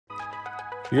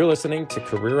You're listening to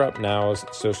Career Up Now's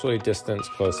Socially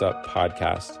Distanced Close-Up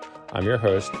podcast. I'm your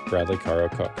host, Bradley Caro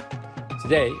Cook.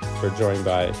 Today, we're joined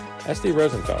by Esty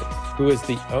Rosenfeld, who is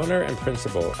the owner and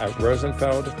principal at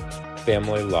Rosenfeld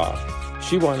Family Law.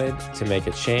 She wanted to make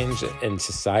a change in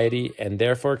society and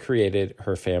therefore created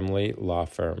her family law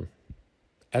firm.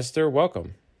 Esther,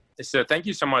 welcome. So thank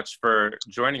you so much for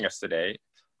joining us today.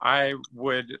 I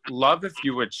would love if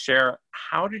you would share,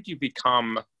 how did you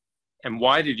become and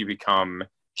why did you become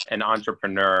an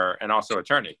entrepreneur and also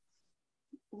attorney?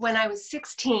 When I was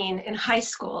 16 in high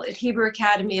school at Hebrew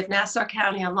Academy of Nassau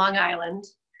County on Long Island,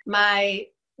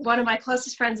 one of my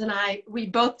closest friends and I, we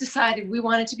both decided we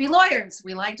wanted to be lawyers.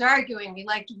 We liked arguing, we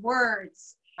liked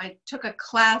words. I took a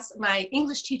class, my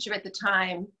English teacher at the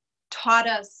time taught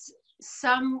us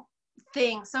some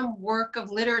work of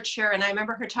literature, and I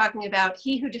remember her talking about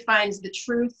he who defines the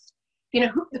truth,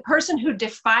 the person who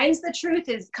defines the truth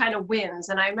is kind of wins.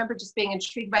 And I remember just being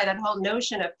intrigued by that whole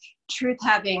notion of truth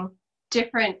having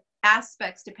different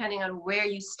aspects depending on where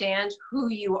you stand, who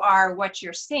you are, what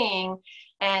you're seeing,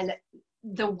 and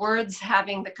the words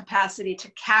having the capacity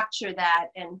to capture that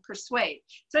and persuade.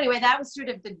 So anyway, that was sort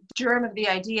of the germ of the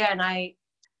idea, and I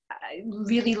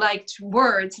really liked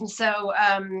words. And so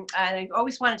I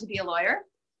always wanted to be a lawyer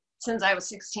since I was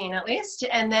 16 at least.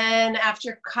 And then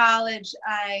after college,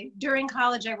 during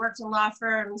college, I worked in law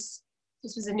firms.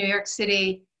 This was in New York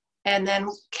City, and then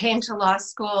came to law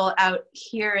school out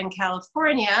here in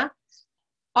California.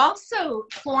 Also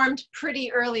formed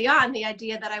pretty early on the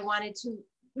idea that I wanted to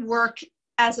work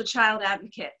as a child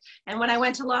advocate. And when I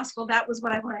went to law school, that was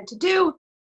what I wanted to do.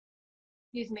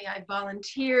 I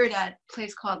volunteered at a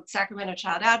place called Sacramento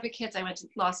Child Advocates. I went to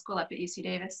law school up at UC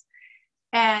Davis.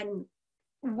 And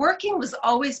working was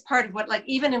always part of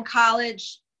even in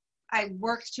college, I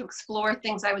worked to explore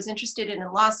things I was interested in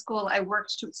law school. I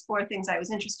worked to explore things I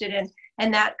was interested in,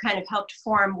 and that kind of helped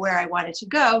form where I wanted to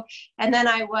go. And then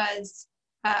I was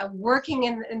working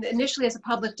initially as a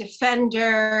public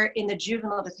defender in the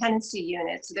juvenile dependency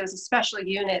unit. So there was a special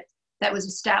unit that was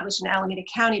established in Alameda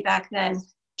County back then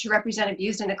to represent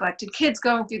abused and neglected kids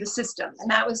going through the system. And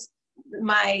that was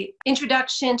my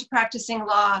introduction to practicing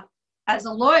law as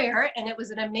a lawyer. And it was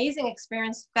an amazing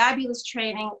experience, fabulous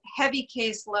training, heavy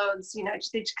caseloads,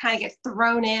 they just kind of get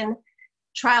thrown in,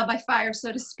 trial by fire,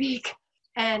 so to speak,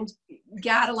 and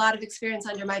got a lot of experience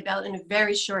under my belt in a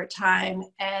very short time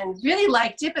and really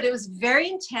liked it, but it was very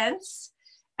intense.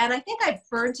 And I think I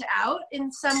burnt out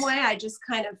in some way. I just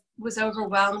kind of was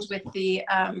overwhelmed with the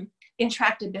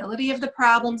intractability of the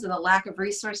problems and the lack of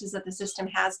resources that the system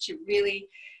has to really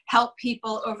help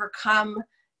people overcome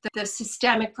the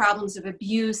systemic problems of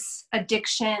abuse,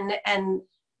 addiction, and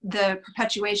the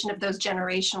perpetuation of those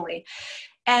generationally.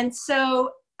 And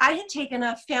so I had taken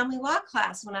a family law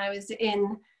class when I was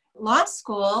in law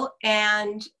school,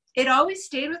 and it always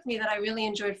stayed with me that I really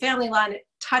enjoyed family law, and it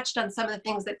touched on some of the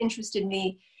things that interested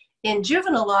me in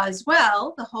juvenile law as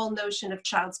well, the whole notion of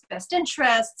child's best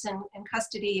interests and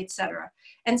custody, et cetera.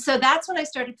 And so that's when I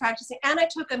started practicing, and I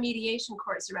took a mediation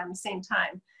course around the same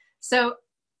time. So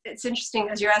it's interesting,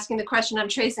 as you're asking the question, I'm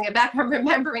tracing it back. I'm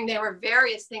remembering there were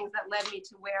various things that led me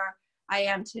to where I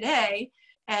am today.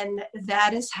 And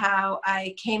that is how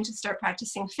I came to start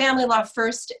practicing family law,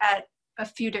 first at a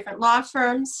few different law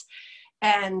firms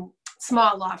and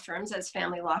small law firms, as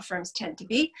family law firms tend to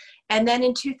be. And then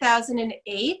in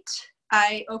 2008,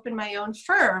 I opened my own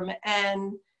firm.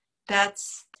 And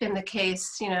that's been the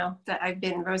case, that I've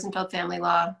been Rosenfeld Family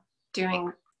Law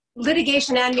doing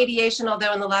litigation and mediation,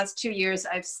 although in the last 2 years,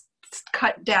 I've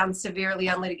cut down severely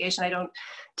on litigation. I don't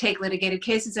take litigated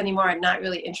cases anymore. I'm not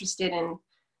really interested in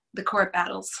the court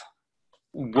battles.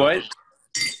 What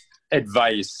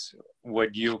advice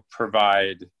would you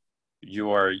provide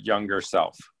your younger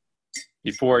self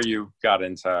before you got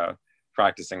into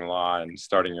practicing law and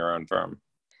starting your own firm?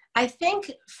 I think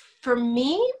for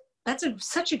me, that's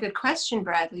such a good question,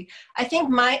 Bradley. I think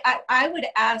I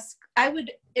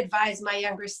would advise my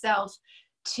younger self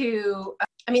to,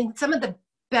 some of the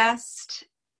best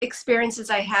experiences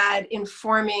I had in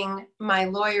forming my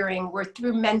lawyering were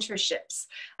through mentorships.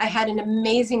 I had an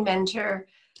amazing mentor.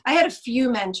 I had a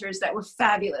few mentors that were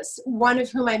fabulous, one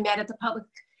of whom I met at the public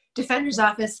defender's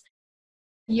office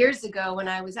years ago when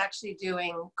I was actually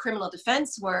doing criminal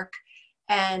defense work,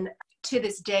 and to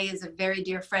this day is a very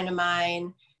dear friend of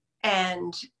mine,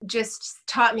 and just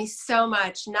taught me so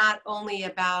much, not only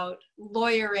about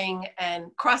lawyering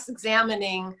and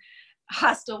cross-examining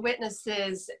hostile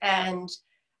witnesses and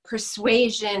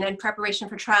persuasion and preparation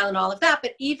for trial and all of that,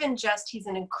 but even just he's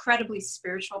an incredibly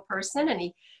spiritual person, and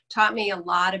he taught me a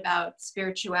lot about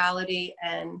spirituality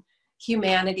and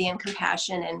humanity and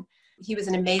compassion. And he was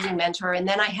an amazing mentor. And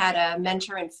then I had a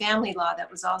mentor in family law that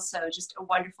was also just a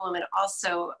wonderful woman,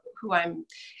 also who I'm,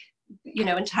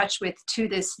 in touch with to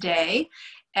this day.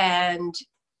 And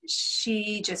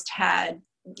she just had,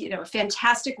 a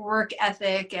fantastic work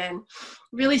ethic and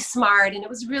really smart. And it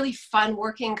was really fun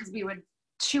working because we would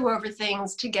chew over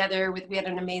things together. We had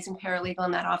an amazing paralegal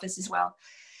in that office as well.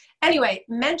 Anyway,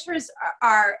 mentors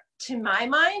are, to my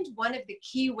mind, one of the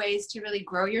key ways to really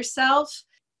grow yourself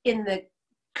in the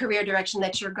career direction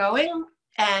that you're going.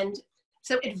 And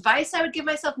so advice I would give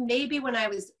myself maybe when I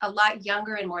was a lot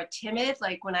younger and more timid,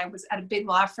 like when I was at a big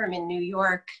law firm in New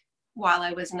York while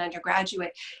I was an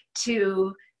undergraduate,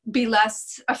 to be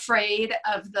less afraid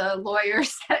of the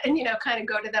lawyers and, kind of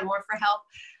go to them more for help.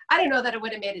 I don't know that it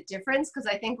would have made a difference, because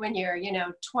I think when you're,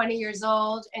 20 years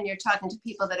old and you're talking to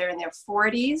people that are in their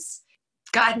 40s,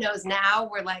 God knows now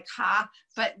we're like,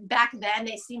 but back then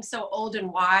they seemed so old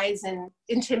and wise and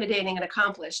intimidating and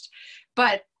accomplished.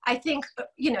 But I think,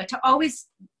 to always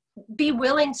be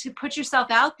willing to put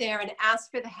yourself out there and ask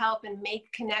for the help and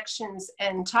make connections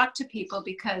and talk to people,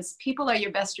 because people are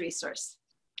your best resource.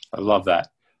 I love that.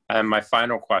 And my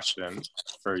final question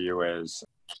for you is,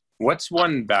 what's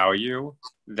one value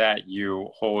that you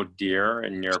hold dear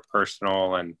in your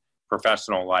personal and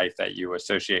professional life that you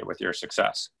associate with your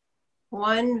success?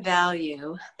 One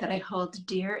value that I hold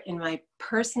dear in my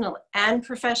personal and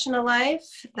professional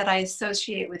life that I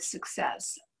associate with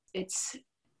success. It's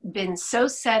been so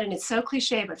said and it's so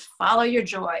cliche, but follow your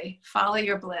joy, follow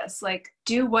your bliss, like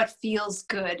do what feels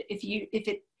good. If you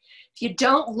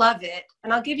don't love it,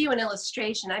 and I'll give you an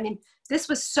illustration. I mean, this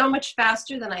was so much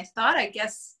faster than I thought. I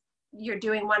guess you're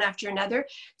doing one after another,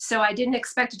 so I didn't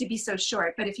expect it to be so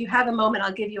short. But if you have a moment,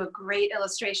 I'll give you a great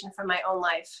illustration from my own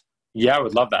life. Yeah, I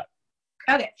would love that.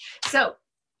 Okay, so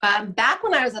back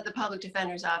when I was at the public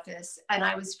defender's office and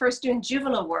I was first doing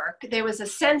juvenile work, there was a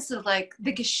sense of like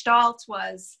the gestalt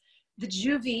was the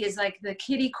juvie is like the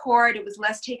kiddie court. It was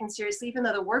less taken seriously, even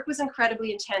though the work was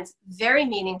incredibly intense, very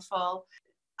meaningful.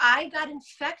 I got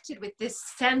infected with this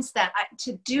sense that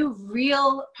to do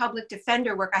real public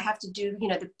defender work, I have to do,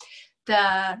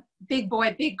 the big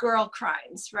boy, big girl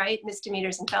crimes, right?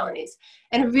 Misdemeanors and felonies,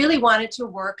 and really wanted to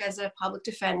work as a public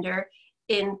defender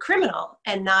in criminal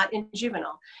and not in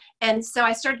juvenile. And so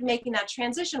I started making that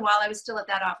transition while I was still at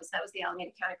that office. That was the Alameda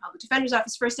County Public Defender's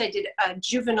Office. First, I did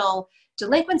juvenile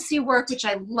delinquency work, which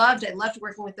I loved. I loved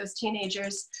working with those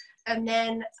teenagers. And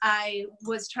then I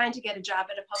was trying to get a job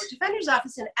at a public defender's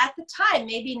office. And at the time,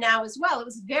 maybe now as well, it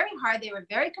was very hard. They were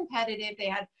very competitive. They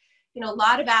had, a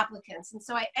lot of applicants. And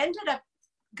so I ended up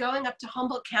going up to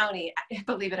Humboldt County,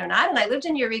 believe it or not. And I lived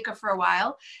in Eureka for a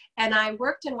while. And I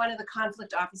worked in one of the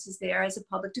conflict offices there as a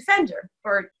public defender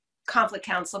or conflict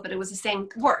counsel, but it was the same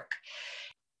work.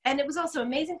 And it was also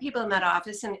amazing people in that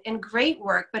office and great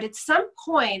work. But at some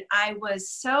point, I was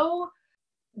so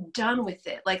done with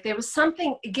it. Like there was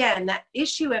something, again, that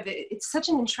issue of it, it's such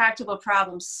an intractable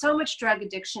problem, so much drug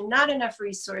addiction, not enough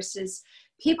resources,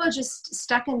 people just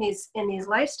stuck in these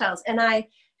lifestyles. And I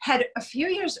had a few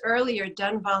years earlier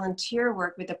done volunteer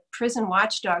work with a prison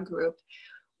watchdog group.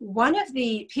 One of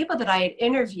the people that I had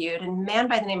interviewed, a man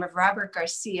by the name of Robert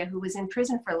Garcia, who was in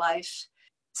prison for life,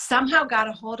 somehow got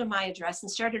a hold of my address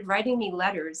and started writing me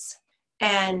letters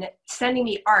and sending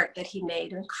me art that he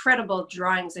made, incredible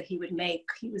drawings that he would make.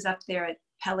 He was up there at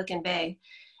Pelican Bay.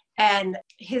 And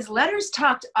his letters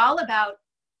talked all about,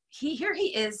 here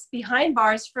he is behind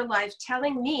bars for life,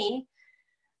 telling me,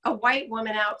 a white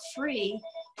woman out free,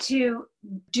 to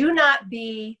do not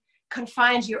be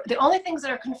confined. The only things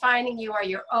that are confining you are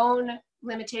your own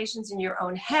limitations in your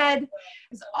own head.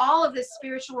 It's all of this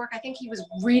spiritual work. I think he was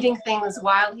reading things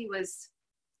while he was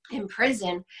in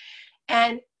prison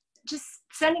and just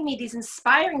sending me these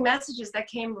inspiring messages that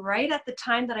came right at the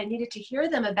time that I needed to hear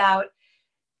them about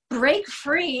break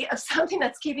free of something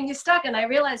that's keeping you stuck. And I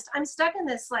realized I'm stuck in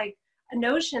this like a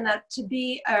notion that to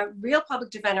be a real public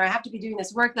defender, I have to be doing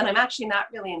this work that I'm actually not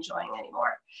really enjoying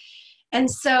anymore. And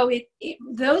so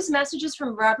those messages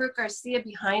from Robert Garcia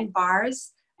behind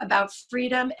bars about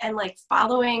freedom and like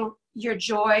following your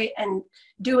joy and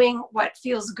doing what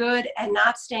feels good and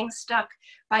not staying stuck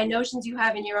by notions you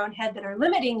have in your own head that are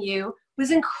limiting you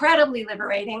was incredibly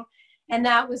liberating. And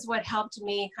that was what helped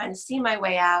me kind of see my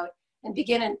way out and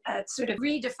begin and sort of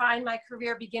redefine my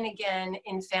career, begin again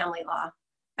in family law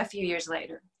a few years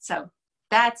later. So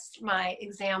that's my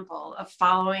example of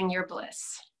following your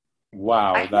bliss.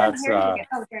 Wow, that's oh,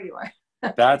 there you are.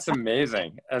 That's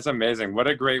amazing. That's amazing. What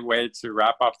a great way to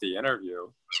wrap up the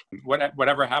interview.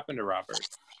 Whatever happened to Robert?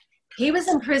 He was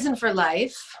in prison for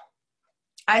life.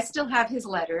 I still have his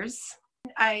letters.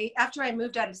 After I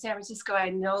moved out of San Francisco, I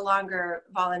no longer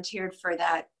volunteered for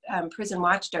that prison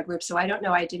watchdog group. So I don't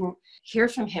know. I didn't hear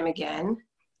from him again.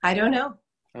 I don't know.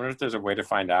 I wonder if there's a way to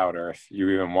find out, or if you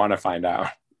even want to find out.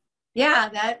 Yeah,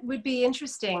 that would be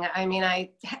interesting. I mean,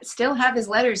 I still have his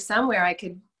letters somewhere. I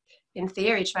could, in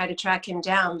theory, try to track him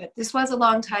down, but this was a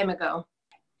long time ago.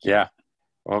 Yeah.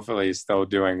 Hopefully he's still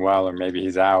doing well, or maybe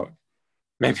he's out.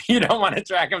 Maybe you don't want to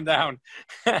track him down.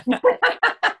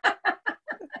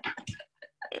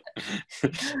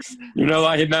 He no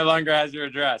longer has your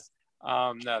address.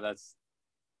 No, that's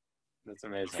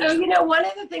amazing. So, one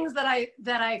of the things that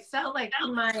I felt like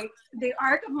in the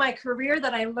arc of my career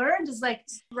that I learned is like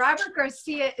Robert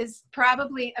Garcia is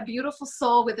probably a beautiful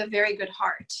soul with a very good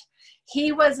heart.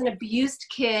 He was an abused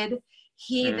kid.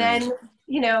 He then,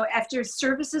 after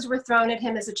services were thrown at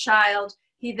him as a child,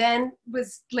 he then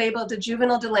was labeled a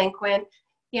juvenile delinquent,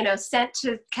 sent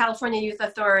to California Youth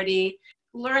Authority,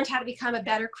 learned how to become a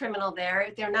better criminal there.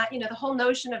 They're not, the whole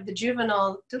notion of the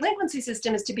juvenile delinquency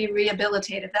system is to be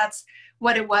rehabilitative. That's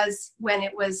what it was when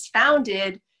it was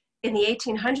founded in the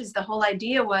 1800s. The whole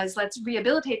idea was let's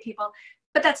rehabilitate people,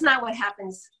 but that's not what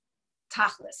happens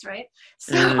tachlis, right?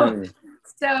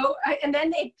 And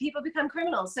then people become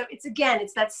criminals. So it's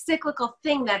that cyclical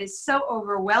thing that is so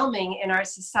overwhelming in our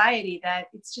society that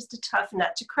it's just a tough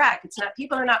nut to crack.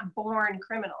 People are not born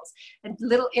criminals. A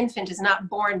little infant is not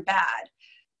born bad.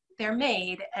 They're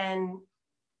made, and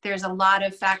there's a lot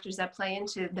of factors that play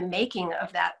into the making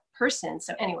of that person.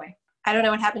 So anyway, I don't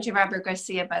know what happened to Robert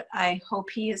Garcia, but I hope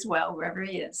he is well wherever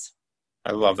he is.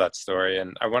 I love that story.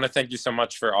 And I want to thank you so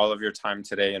much for all of your time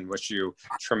today and wish you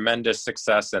tremendous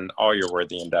success in all your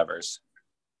worthy endeavors.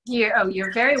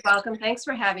 You're very welcome. Thanks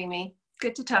for having me.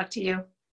 Good to talk to you.